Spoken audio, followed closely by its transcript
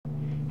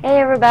Hey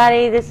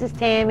everybody, this is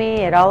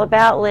Tammy at All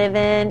About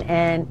Living,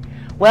 and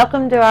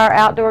welcome to our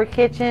outdoor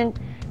kitchen.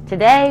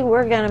 Today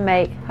we're going to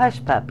make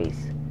hush puppies.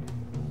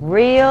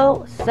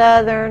 Real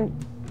southern,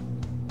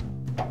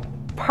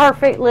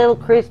 perfect little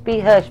crispy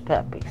hush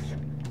puppies.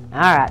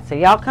 Alright, so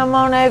y'all come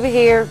on over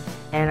here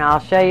and I'll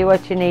show you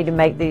what you need to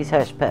make these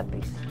hush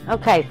puppies.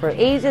 Okay, for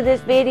ease of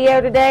this video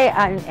today,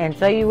 and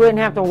so you wouldn't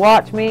have to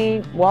watch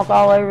me walk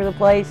all over the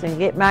place and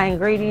get my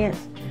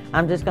ingredients,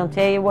 I'm just going to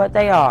tell you what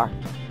they are.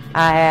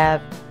 I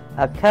have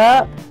a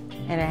cup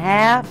and a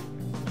half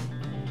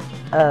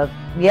of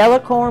yellow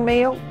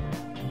cornmeal.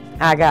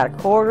 I got a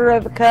quarter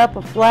of a cup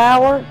of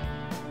flour.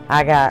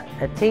 I got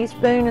a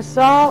teaspoon of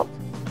salt.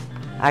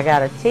 I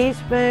got a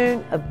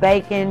teaspoon of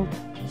baking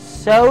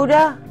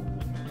soda.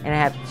 And I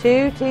have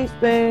 2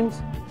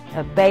 teaspoons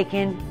of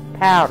baking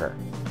powder.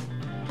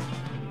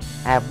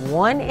 I have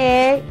 1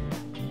 egg.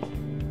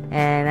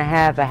 And I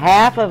have a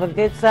half of a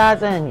good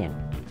sized onion.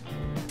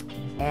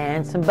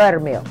 And some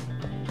buttermilk.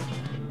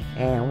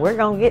 And we're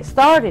going to get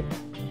started.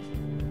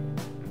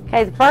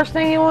 Okay, the first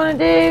thing you want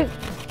to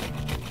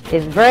do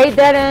is grate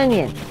that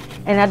onion.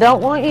 And I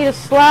don't want you to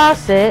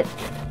slice it,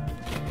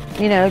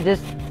 you know,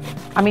 just,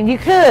 I mean, you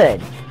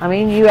could. I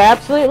mean, you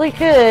absolutely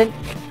could.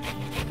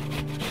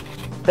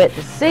 But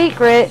the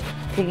secret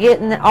to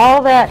getting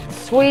all that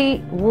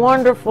sweet,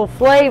 wonderful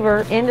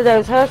flavor into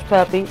those hush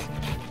puppies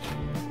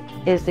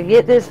is to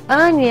get this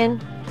onion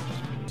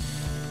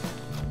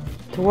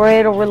to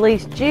where it'll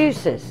release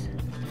juices.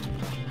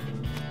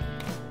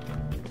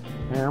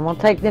 And I'm going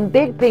to take them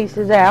big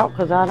pieces out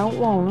because I don't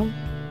want them.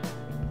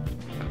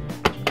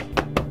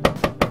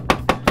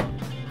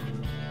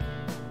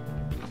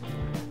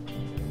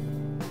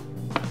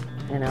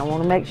 And I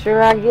want to make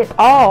sure I get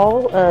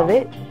all of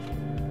it.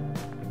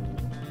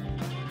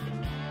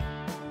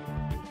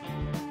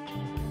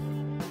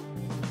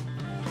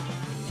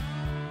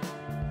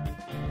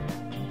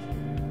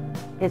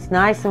 It's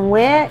nice and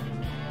wet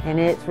and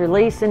it's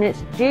releasing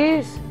its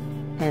juice,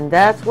 and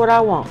that's what I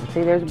want.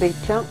 See, there's a big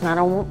chunk and I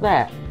don't want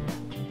that.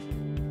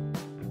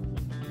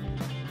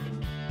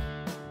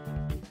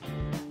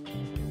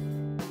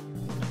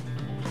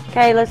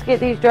 Okay, let's get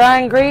these dry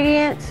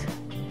ingredients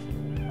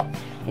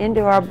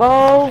into our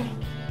bowl.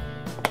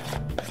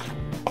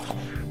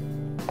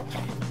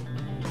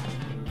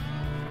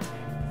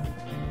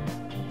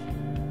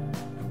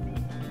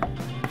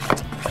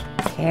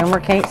 Camera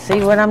can't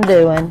see what I'm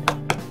doing.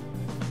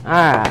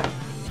 Alright,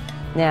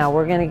 now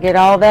we're going to get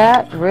all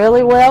that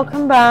really well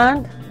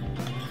combined.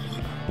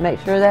 Make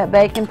sure that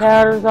baking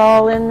powder is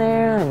all in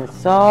there, and the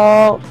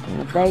salt, and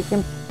the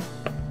baking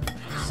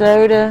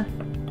soda.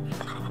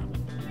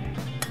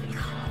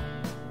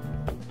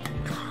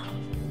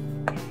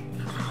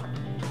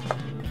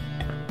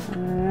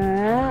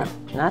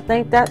 I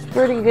think that's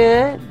pretty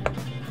good.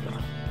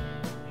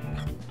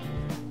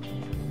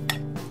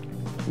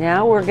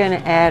 Now we're going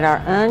to add our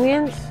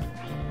onions.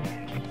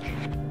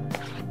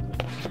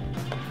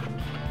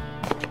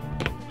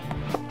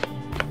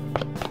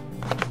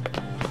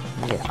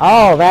 Get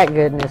all that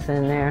goodness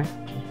in there.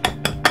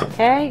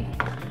 Okay.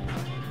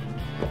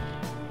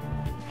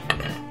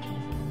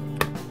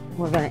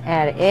 We're going to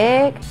add an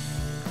egg.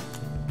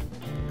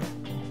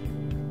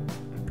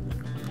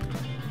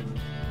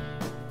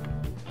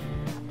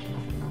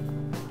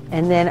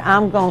 And then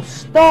I'm going to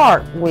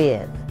start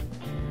with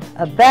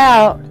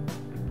about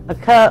a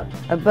cup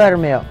of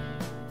buttermilk.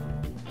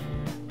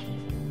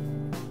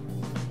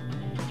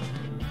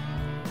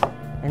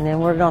 And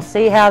then we're going to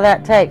see how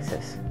that takes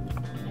us.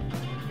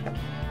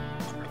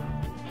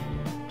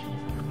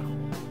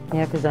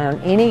 Yeah, because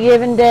on any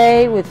given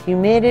day with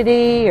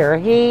humidity or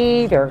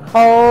heat or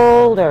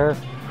cold or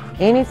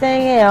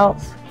anything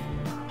else,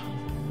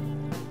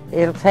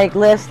 it'll take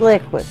less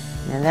liquid.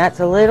 And that's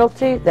a little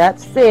too,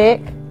 that's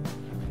thick.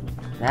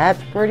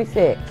 That's pretty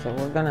thick, so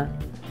we're going to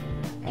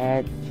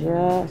add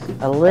just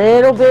a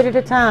little bit at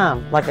a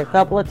time, like a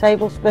couple of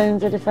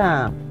tablespoons at a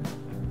time.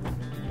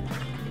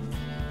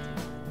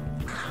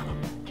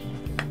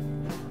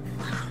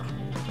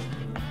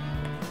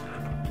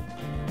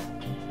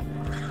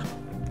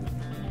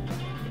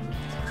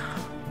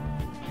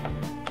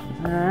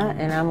 Alright,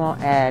 and I'm going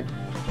to add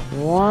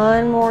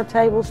 1 more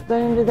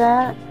tablespoon to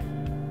that.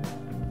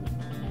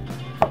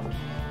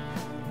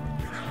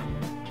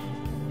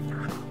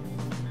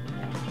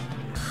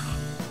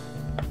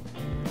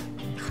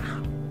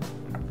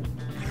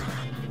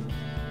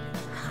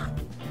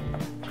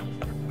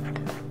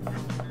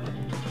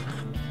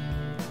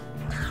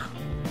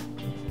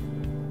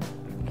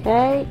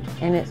 Okay,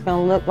 and it's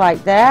going to look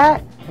like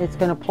that. It's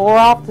going to pour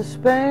off the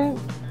spoon.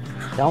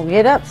 Don't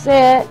get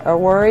upset or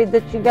worried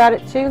that you got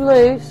it too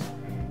loose,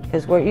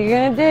 because what you're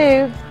going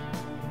to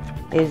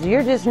do is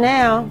you're just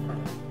now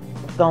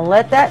going to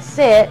let that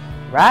sit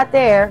right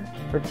there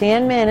for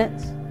 10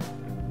 minutes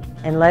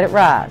and let it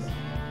rise.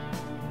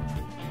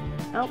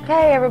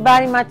 Okay,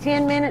 everybody, my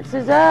 10 minutes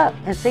is up,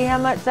 and see how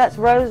much that's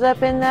rose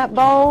up in that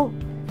bowl?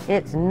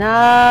 It's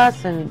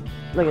nice, and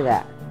look at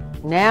that.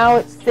 Now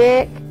it's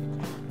thick,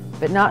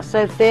 but not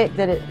so thick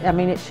that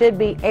it should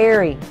be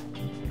airy.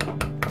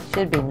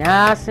 should be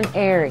nice and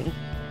airy.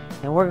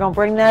 And we're going to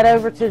bring that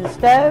over to the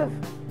stove.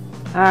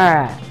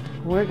 Alright,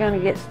 we're going to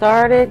get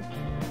started.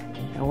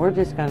 And we're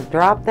just going to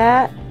drop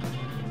that.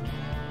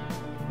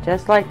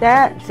 Just like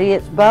that. See,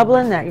 it's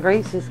bubbling. That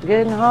grease is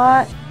good and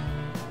hot.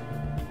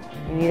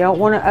 And you don't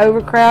want to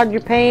overcrowd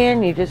your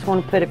pan. You just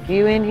want to put a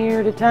few in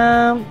here at a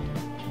time.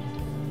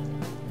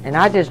 And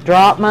I just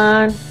drop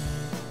mine.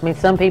 I mean,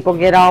 some people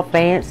get all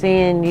fancy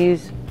and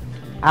use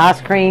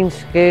ice cream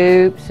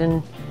scoops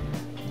and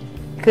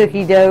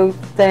cookie dough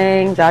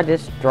things. I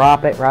just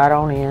drop it right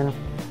on in.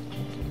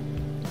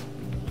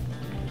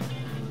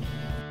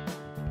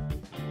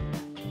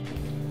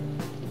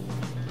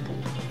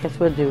 Guess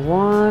we'll do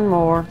one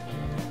more.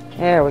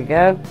 There we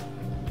go.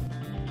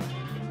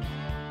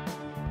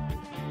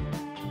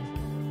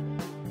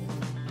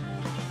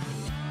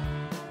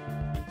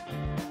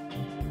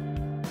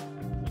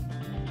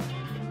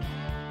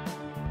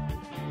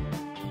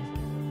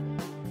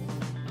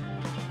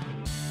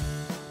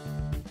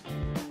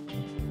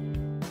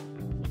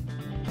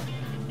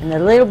 And the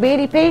little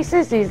bitty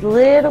pieces, these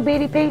little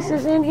bitty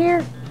pieces in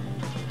here,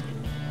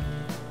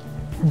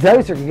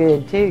 those are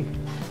good too.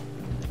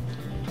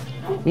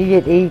 You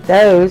get to eat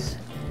those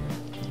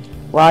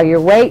while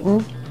you're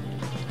waiting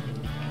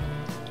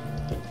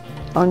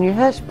on your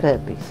hush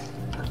puppies.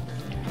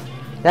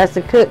 That's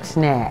a cook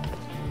snack.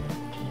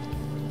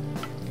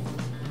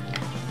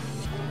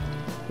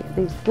 Get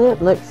these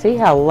look, see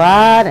how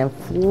light and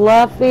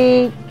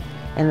fluffy,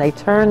 and they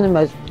turn the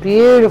most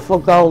beautiful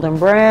golden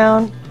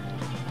brown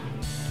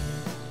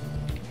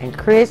and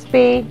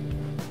crispy.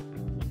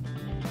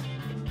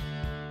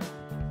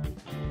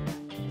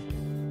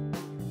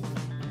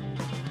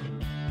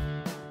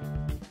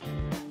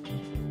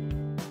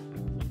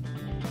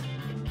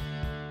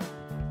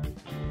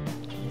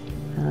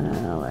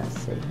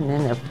 Let's see, and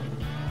then they're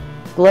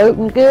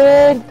floating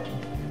good.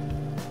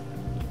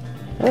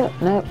 Oh,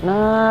 no,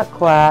 not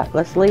quite.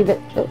 Let's leave it.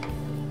 Oh,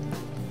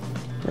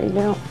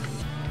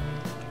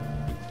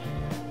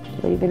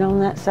 leave it on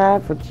that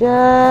side for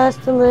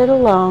just a little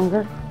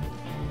longer.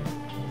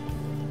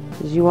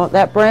 Because you want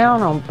that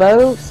brown on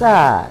both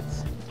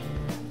sides.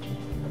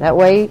 That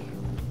way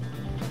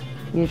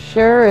you're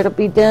sure it'll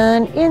be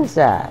done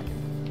inside.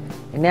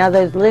 And now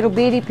those little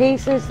bitty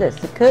pieces, that's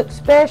the cook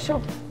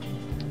special.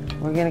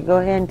 We're going to go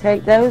ahead and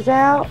take those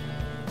out.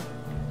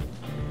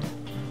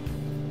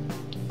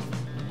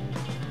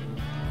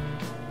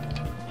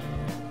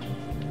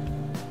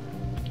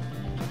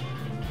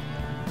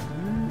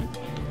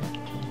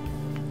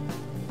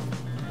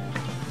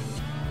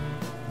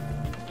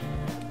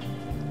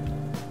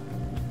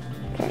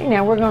 Okay,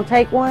 now we're going to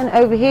take one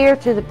over here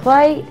to the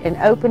plate and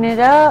open it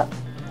up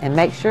and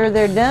make sure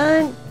they're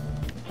done.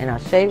 And I'll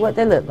show you what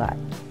they look like.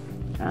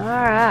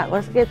 Alright,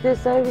 let's get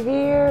this over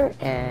here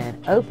and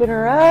open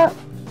her up.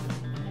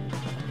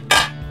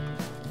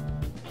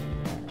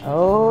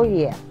 Oh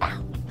yeah.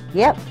 Ow.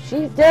 Yep,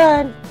 she's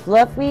done.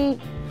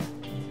 Fluffy.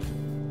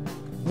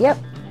 Yep.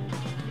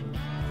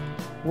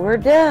 We're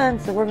done.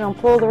 So we're going to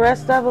pull the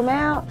rest of them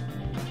out.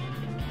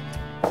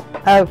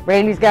 Oh,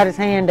 Randy's got his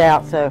hand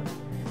out, so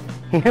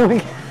here we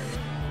go.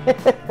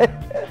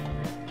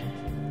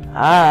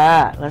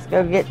 Alright, let's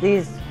go get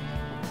these.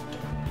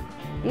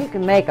 You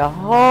can make a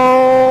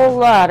whole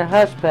lot of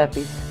hush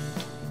puppies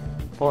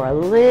for a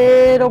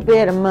little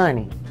bit of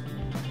money.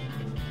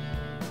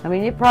 I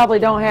mean, you probably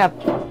don't have,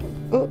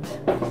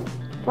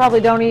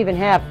 probably don't even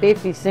have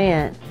 50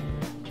 cents.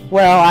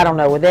 Well, I don't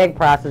know, with egg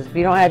prices, if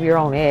you don't have your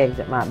own eggs,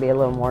 it might be a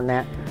little more than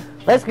that.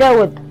 Let's go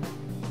with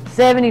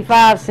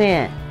 75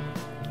 cents.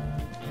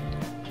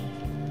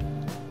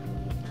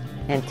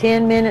 And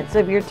 10 minutes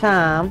of your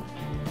time,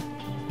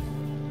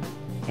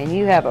 and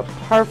you have a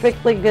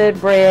perfectly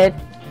good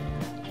bread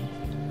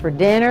for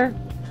dinner,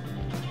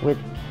 with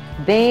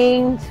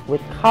beans,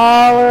 with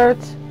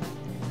collards,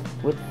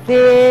 with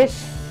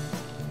fish,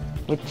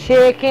 with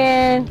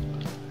chicken,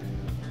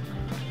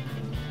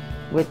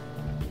 with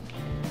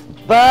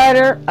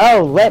butter.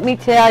 Oh, let me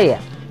tell you,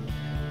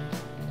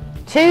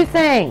 2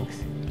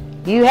 things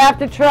you have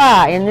to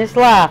try in this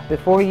life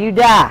before you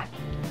die.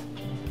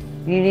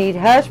 You need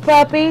hush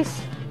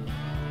puppies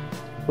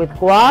with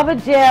guava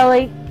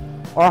jelly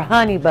or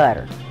honey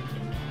butter.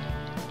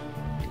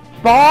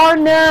 Bar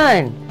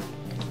none.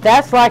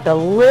 That's like a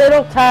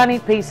little tiny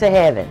piece of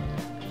heaven.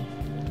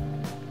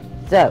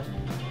 So,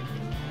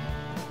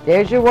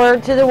 there's your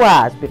word to the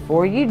wise.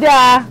 Before you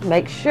die,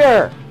 make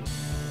sure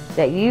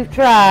that you've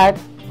tried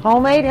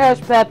homemade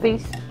hush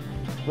puppies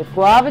with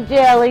guava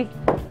jelly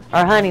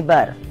or honey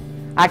butter.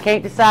 I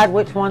can't decide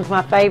which one's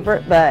my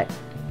favorite, but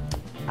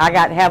I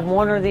got to have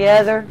one or the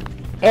other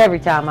every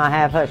time I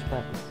have hush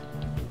puppies.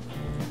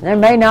 There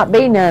may not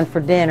be none for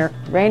dinner.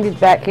 Randy's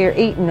back here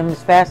eating them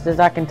as fast as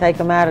I can take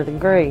them out of the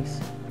grease.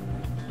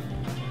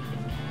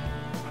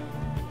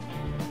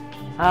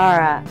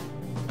 Alright.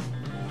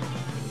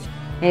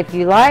 If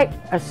you like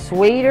a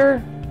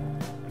sweeter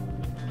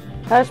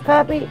hush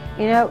puppy,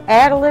 you know,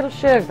 add a little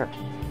sugar.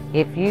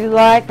 If you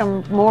like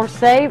them more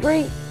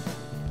savory,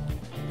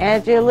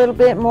 add you a little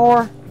bit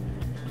more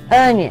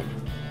onion.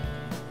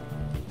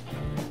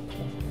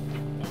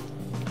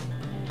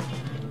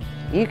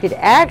 You could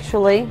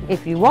actually,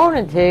 if you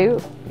wanted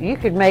to, you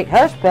could make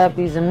hush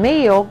puppies a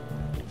meal,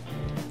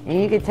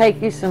 and you could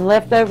take you some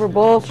leftover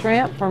boiled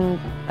shrimp from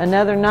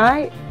another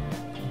night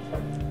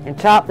and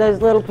chop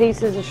those little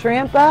pieces of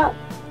shrimp up,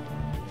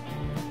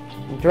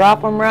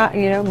 drop them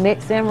right,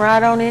 mix them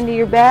right on into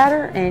your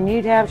batter, and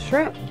you'd have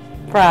shrimp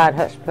fried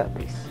hush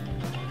puppies.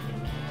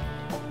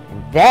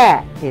 And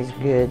that is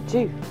good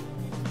too.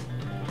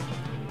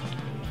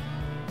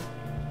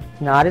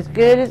 Not as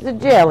good as the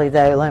jelly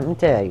though, let me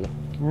tell you.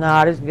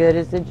 Not as good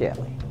as the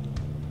jelly.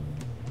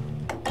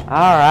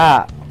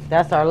 Alright,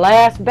 that's our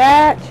last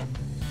batch.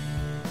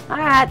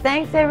 Alright,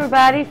 thanks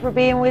everybody for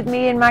being with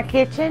me in my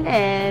kitchen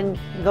and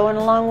going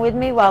along with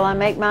me while I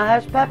make my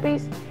hush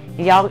puppies.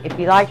 Y'all, if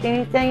you liked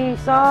anything you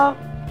saw,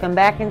 come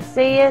back and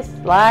see us.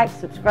 Like,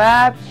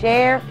 subscribe,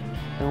 share,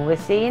 and we'll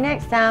see you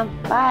next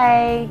time.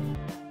 Bye.